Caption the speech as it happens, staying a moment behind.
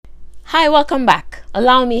Hi, welcome back.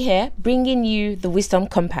 Olawunmi here, bringing you the Wisdom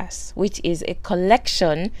Compass, which is a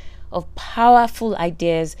collection of powerful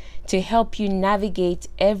ideas to help you navigate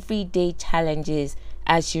everyday challenges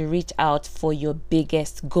as you reach out for your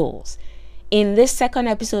biggest goals. In this second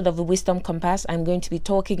episode of the Wisdom Compass, I'm going to be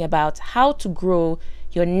talking about how to grow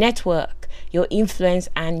your network, your influence,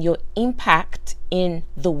 and your impact in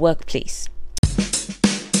the workplace.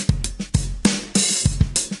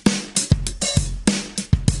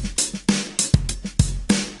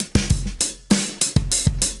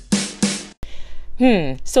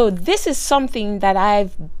 So this is something that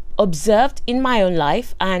I've observed in my own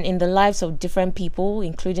life and in the lives of different people,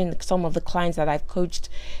 including some of the clients that I've coached,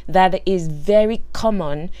 that is very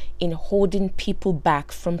common in holding people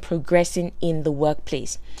back from progressing in the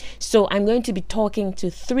workplace. So I'm going to be talking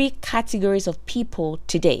to three categories of people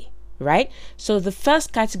today, right? So the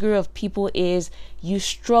first category of people is you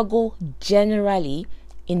struggle generally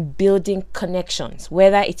in building connections,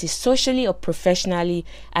 whether it is socially or professionally,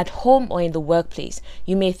 at home or in the workplace.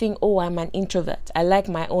 You may think, oh, I'm an introvert. I like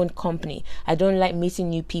my own company. I don't like meeting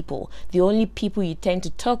new people. The only people you tend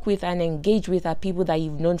to talk with and engage with are people that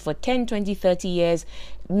you've known for 10, 20, 30 years.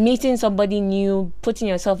 Meeting somebody new, putting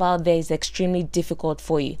yourself out there is extremely difficult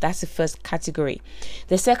for you. That's the first category.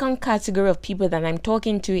 The second category of people that I'm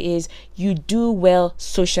talking to is you do well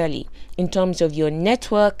socially in terms of your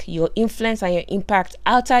network, your influence and your impact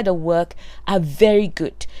outside of work are very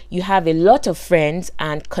good. You have a lot of friends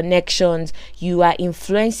and connections. You are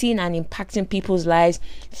influencing and impacting people's lives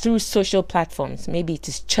through social platforms. Maybe it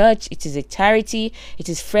is church, it is a charity, it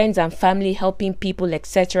is friends and family helping people,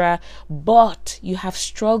 etc. But you have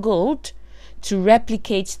struggled to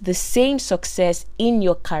replicate the same success in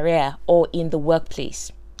your career or in the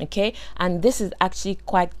workplace. Okay, and this is actually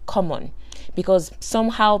quite common because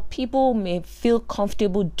somehow people may feel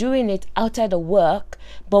comfortable doing it outside of work,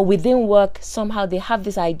 but within work somehow they have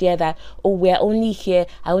this idea that, oh, we're only here,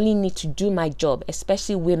 I only need to do my job,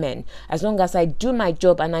 especially women. As long as I do my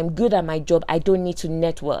job and I'm good at my job, I don't need to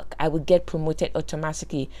network, I will get promoted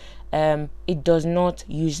automatically. It does not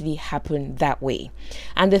usually happen that way.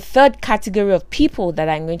 And the third category of people that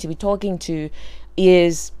I'm going to be talking to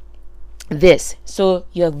is this. So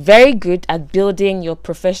you're very good at building your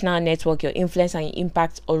professional network, your influence and your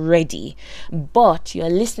impact already, but you're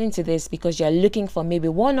listening to this because you're looking for maybe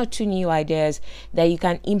one or two new ideas that you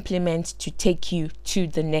can implement to take you to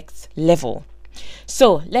the next level.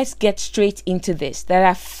 So let's get straight into this. There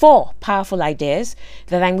are 4 powerful ideas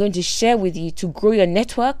that I'm going to share with you to grow your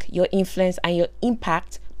network, your influence and your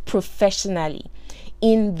impact professionally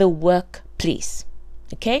in the workplace.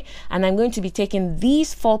 Okay, and I'm going to be taking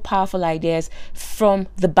these 4 powerful ideas from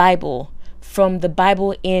the Bible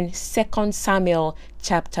in 2 Samuel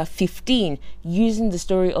chapter 15, using the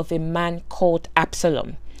story of a man called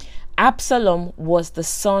Absalom. Absalom was the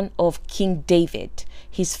son of King David,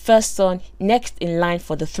 his first son, next in line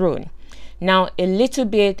for the throne. Now, a little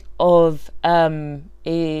bit of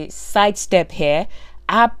a sidestep here.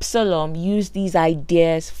 Absalom used these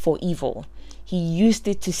ideas for evil. He used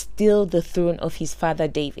it to steal the throne of his father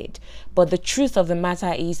David. But the truth of the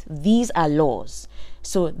matter is these are laws.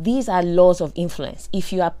 So these are laws of influence.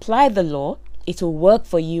 If you apply the law, it will work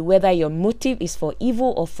for you, whether your motive is for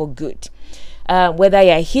evil or for good. Whether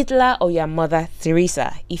you're Hitler or your Mother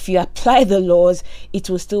Teresa, if you apply the laws, it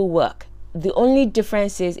will still work. The only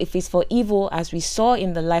difference is if it's for evil, as we saw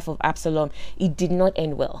in the life of Absalom, it did not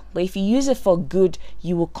end well. But if you use it for good,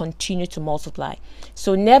 you will continue to multiply.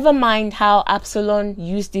 So never mind how Absalom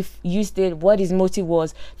used it, what his motive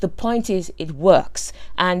was. The point is it works.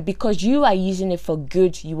 And because you are using it for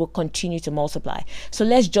good, you will continue to multiply. So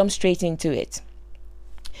let's jump straight into it.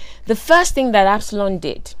 The first thing that Absalom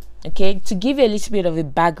did, okay, to give you a little bit of a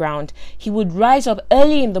background, he would rise up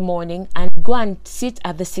early in the morning and go and sit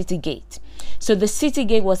at the city gate. So the city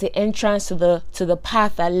gate was the entrance to the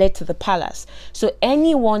path that led to the palace. So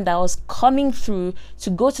anyone that was coming through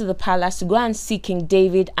to go to the palace, to go and see King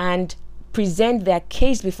David and present their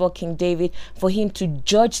case before King David, for him to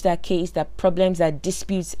judge their case, their problems, their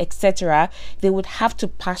disputes, etc., they would have to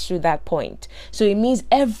pass through that point. So it means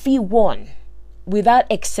everyone, without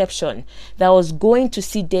exception, that was going to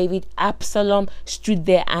see David, Absalom stood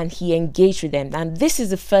there and he engaged with them. And this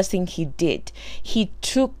is the first thing he did. He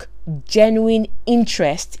took genuine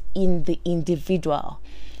interest in the individual.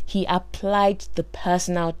 He applied the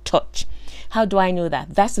personal touch. How do I know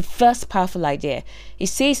that? That's the first powerful idea. It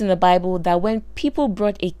says in the Bible that when people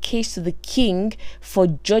brought a case to the king for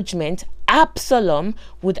judgment, Absalom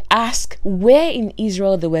would ask where in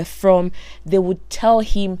Israel they were from. They would tell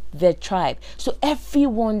him their tribe. So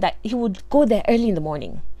everyone, that he would go there early in the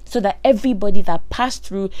morning. so that everybody that passed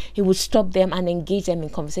through, he would stop them and engage them in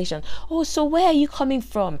conversation. Oh, so where are you coming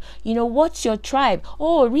from? You know, what's your tribe?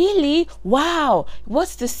 Oh, really? Wow.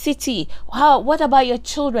 What's the city? Wow. What about your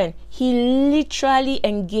children? He literally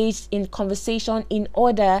engaged in conversation in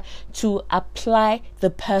order to apply the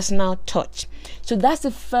personal touch. So that's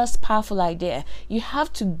the first powerful idea. You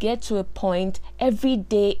have to get to a point every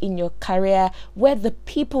day in your career where the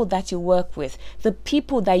people that you work with, the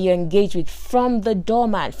people that you engage with, from the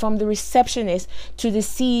doorman, from the receptionist to the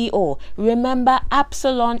CEO. Remember,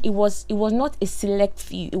 Absalom, it was not a select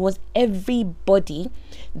few, it was everybody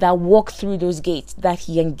that walked through those gates that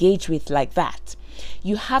he engaged with like that.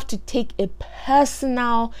 You have to take a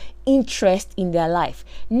personal interest in their life,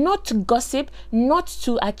 not to gossip, not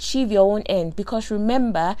to achieve your own end, because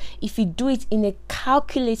remember, if you do it in a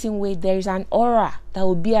calculating way, there is an aura that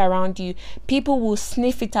will be around you. People will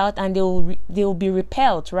sniff it out and they will be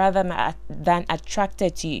repelled rather than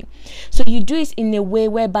attracted to you. So you do it in a way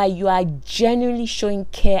whereby you are genuinely showing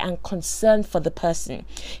care and concern for the person.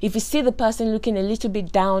 If you see the person looking a little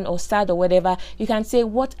bit down or sad or whatever, you can say,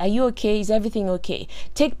 what, are you okay? Is everything okay?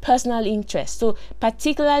 Take personal interest. So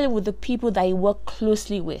particularly with the people that you work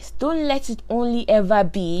closely with, don't let it only ever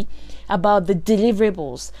be about the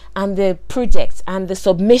deliverables and the projects and the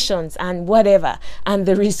submissions and whatever and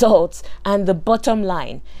the results and the bottom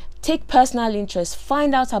line. Take personal interest,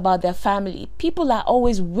 find out about their family. People are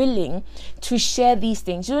always willing to share these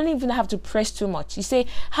things. You don't even have to press too much. You say,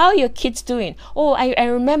 how are your kids doing? Oh, I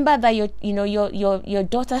remember that your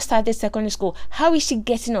daughter started secondary school. How is she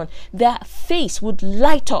getting on? Their face would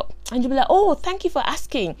light up and you'll be like, oh, thank you for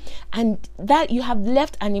asking. And that you have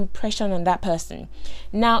left an impression on that person.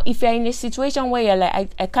 Now, if you're in a situation where you're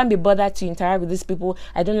like, I can't be bothered to interact with these people,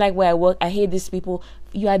 I don't like where I work, I hate these people,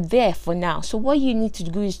 you are there for now. So what you need to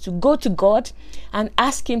do is to go to God and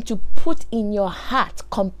ask him to put in your heart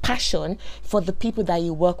compassion for the people that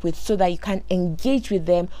you work with, so that you can engage with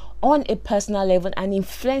them on a personal level and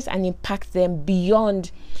influence and impact them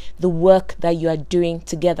beyond the work that you are doing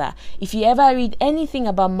together. If you ever read anything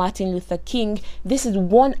about Martin Luther King, this is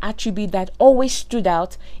one attribute that always stood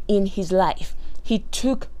out in his life. He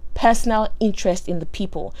took personal interest in the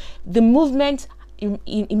people. The movement,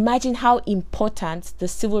 imagine how important the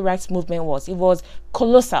civil rights movement was. It was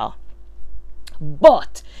colossal.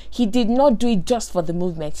 But he did not do it just for the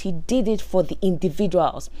movement. He did it for the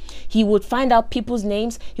individuals. He would find out people's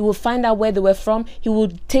names. He would find out where they were from. He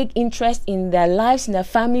would take interest in their lives, in their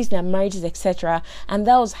families, their marriages, etc. And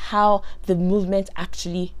that was how the movement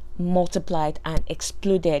actually multiplied and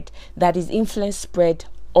exploded. That his influence spread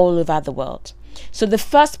all over the world. So the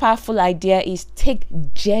first powerful idea is take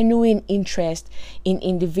genuine interest in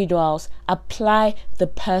individuals. Apply the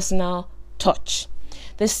personal touch.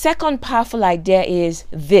 The second powerful idea is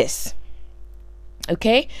this.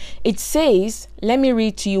 Okay, it says, let me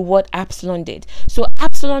read to you what Absalom did. So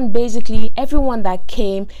Absalom, basically, everyone that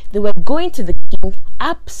came, they were going to the king.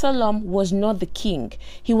 Absalom was not the king.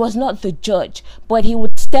 He was not the judge, but he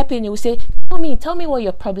would step in. He would say, tell me what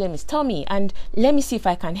your problem is. Tell me, and let me see if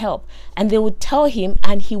I can help. And they would tell him,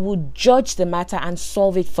 and he would judge the matter and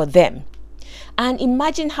solve it for them. And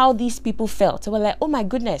imagine how these people felt. They were like, oh my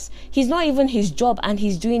goodness, he's not even his job and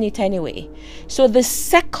he's doing it anyway. So the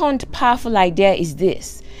second powerful idea is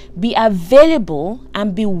this: be available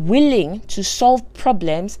and be willing to solve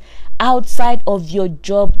problems outside of your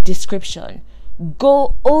job description.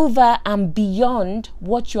 Go over and beyond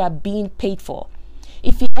what you are being paid for.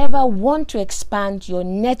 If you ever want to expand your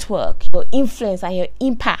network, your influence and your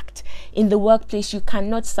impact in the workplace, you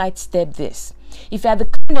cannot sidestep this. If you're the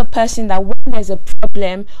kind of person that when there's a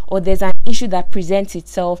problem or there's an issue that presents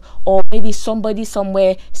itself, or maybe somebody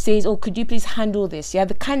somewhere says, oh, could you please handle this? You're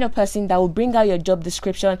the kind of person that will bring out your job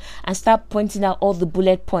description and start pointing out all the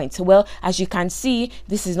bullet points. Well, as you can see,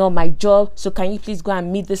 this is not my job, so can you please go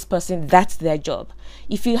and meet this person? That's their job.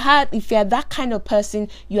 If you're that kind of person,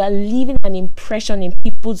 you are leaving an impression in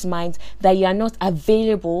people's minds that you are not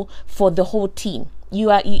available for the whole team.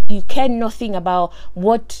 You care nothing about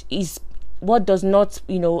what does not,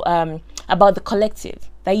 about the collective,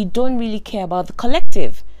 that you don't really care about the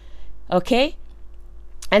collective. Okay.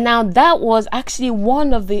 And now that was actually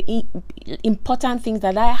one of the important things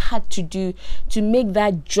that I had to do to make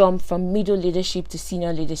that jump from middle leadership to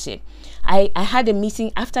senior leadership. I had a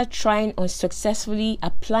meeting after trying unsuccessfully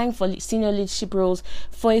applying for senior leadership roles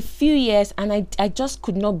for a few years, and I just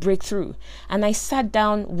could not break through. And I sat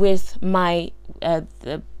down with my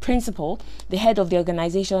the principal, the head of the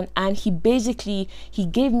organization, and he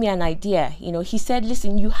gave me an idea. He said,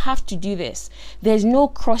 listen, you have to do this. There's no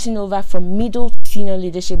crossing over from middle to senior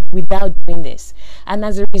leadership without doing this. And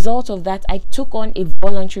as a result of that, I took on a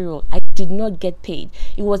voluntary role. I did not get paid.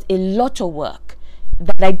 It was a lot of work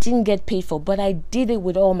that I didn't get paid for, but I did it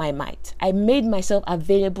with all my might. I made myself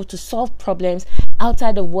available to solve problems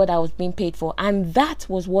outside of what I was being paid for, and that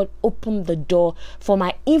was what opened the door for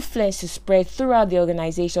my influence to spread throughout the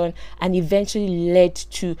organization and eventually led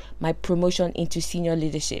to my promotion into senior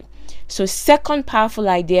leadership. So second powerful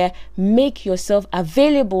idea, make yourself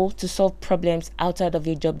available to solve problems outside of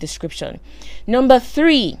your job description. Number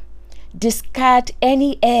 3, discard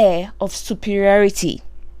any air of superiority.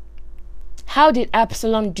 How did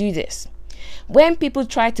Absalom do this? When people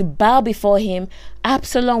tried to bow before him,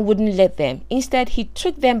 Absalom wouldn't let them. Instead, he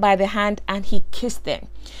took them by the hand and he kissed them.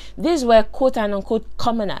 These were quote and unquote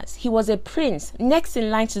commoners. He was a prince, next in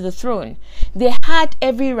line to the throne. They had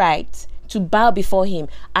every right to bow before him,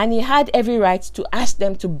 and he had every right to ask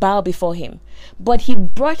them to bow before him. But he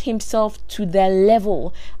brought himself to their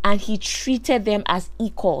level and he treated them as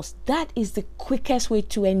equals. That is the quickest way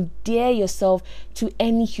to endear yourself to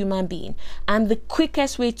any human being, and the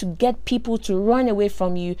quickest way to get people to run away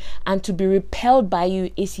from you and to be repelled by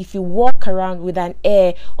you is if you walk around with an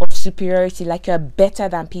air of superiority, like you're better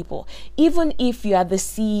than people. Even if you are the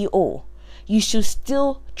CEO, you should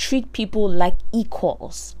still treat people like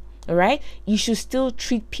equals. All right, you should still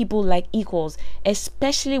treat people like equals,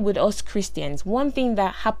 especially with us Christians. One thing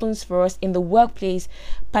that happens for us in the workplace,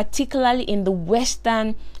 particularly in the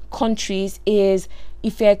Western countries, is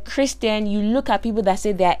if you're a Christian, you look at people that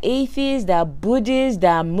say they're atheists, they're Buddhists,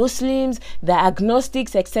 they're Muslims, they're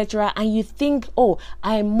agnostics, etc., and you think, oh,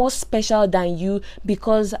 I'm more special than you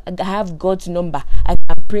because I have God's number. I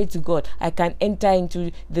can pray to God. I can enter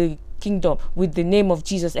into the kingdom with the name of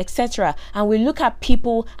Jesus, etc. And we look at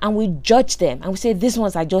people and we judge them and we say these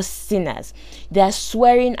ones are just sinners. They are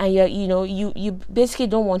swearing, and you basically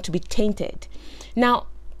don't want to be tainted. Now,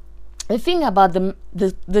 the thing about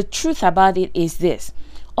the truth about it is this.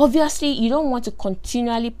 Obviously, you don't want to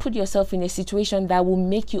continually put yourself in a situation that will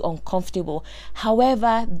make you uncomfortable.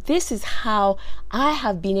 However, this is how I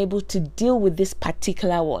have been able to deal with this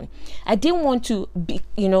particular one. I didn't want to be,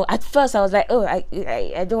 at first I was like, oh, I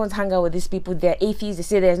don't want to hang out with these people. They're atheists. They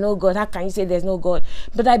say there's no God. How can you say there's no God?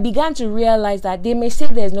 But I began to realize that they may say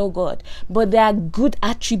there's no God, but there are good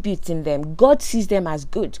attributes in them. God sees them as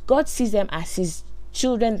good. God sees them as his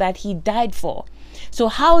children that he died for. So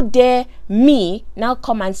how dare me now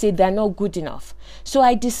come and say they're not good enough? So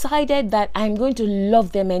I decided that I'm going to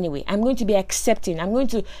love them anyway. I'm going to be accepting. I'm going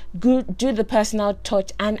to do the personal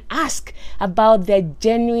touch and ask about their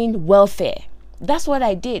genuine welfare. That's what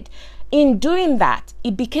I did. In doing that,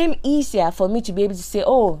 it became easier for me to be able to say,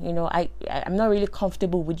 oh, I'm not really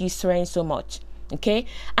comfortable with you swearing so much. Okay,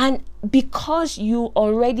 and because you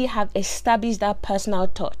already have established that personal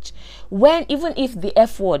touch, even if the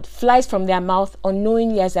F word flies from their mouth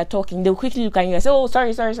unknowingly as they're talking, they'll quickly look at you and say, oh,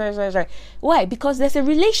 sorry. Why? Because there's a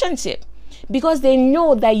relationship. Because they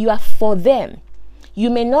know that you are for them. You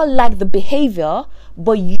may not like the behavior,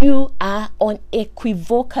 but you are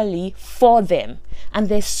unequivocally for them. And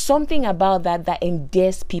there's something about that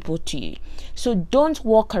endears people to you. So don't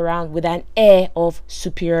walk around with an air of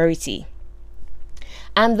superiority.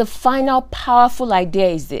 And the final powerful idea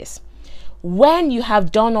is this. When you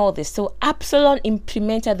have done all this, so Absalom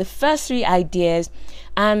implemented the first 3 ideas,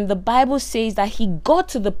 and the Bible says that he got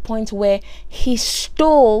to the point where he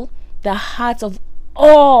stole the hearts of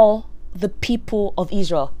all the people of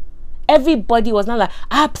Israel. Everybody was not like,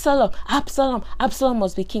 Absalom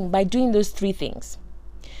must be king, by doing those 3 things.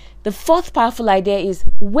 The 4th powerful idea is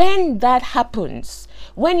when that happens,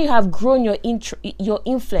 when you have grown your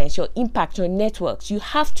influence, your impact, your networks, you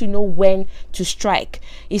have to know when to strike.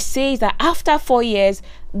 It says that after 4 years,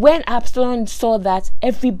 when Absalom saw that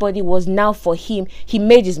everybody was now for him, he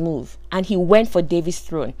made his move and he went for David's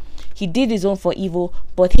throne. He did his own for evil,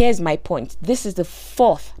 but here's my point. This is the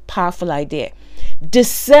 4th powerful idea.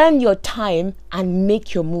 Discern your time and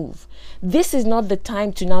make your move. This is not the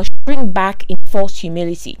time to now shrink back in false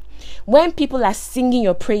humility. When people are singing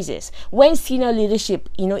your praises, when senior leadership,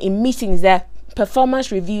 in meetings, their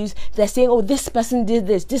performance reviews, they're saying, oh, this person did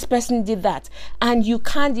this, this person did that, and you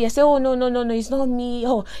say, oh, no, it's not me,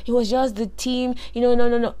 oh, it was just the team,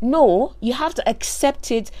 no, you have to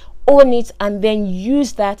accept it, own it, and then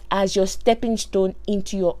use that as your stepping stone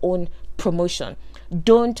into your own promotion.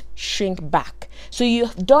 Don't shrink back. So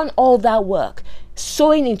you've done all that work,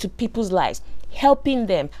 sowing into people's lives, helping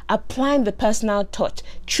them, applying the personal touch,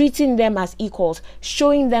 treating them as equals,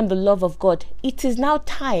 showing them the love of God. It is now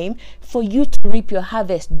time for you to reap your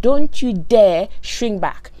harvest. Don't you dare shrink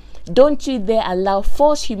back. Don't you dare allow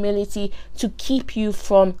false humility to keep you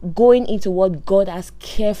from going into what God has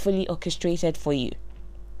carefully orchestrated for you.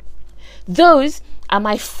 Those are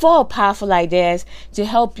my 4 powerful ideas to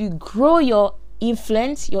help you grow your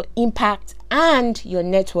influence, your impact, and your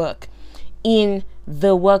network in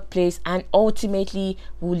the workplace, and ultimately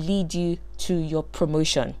will lead you to your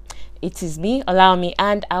promotion. It is me, Olawunmi,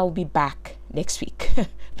 and I'll be back next week.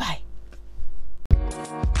 Bye.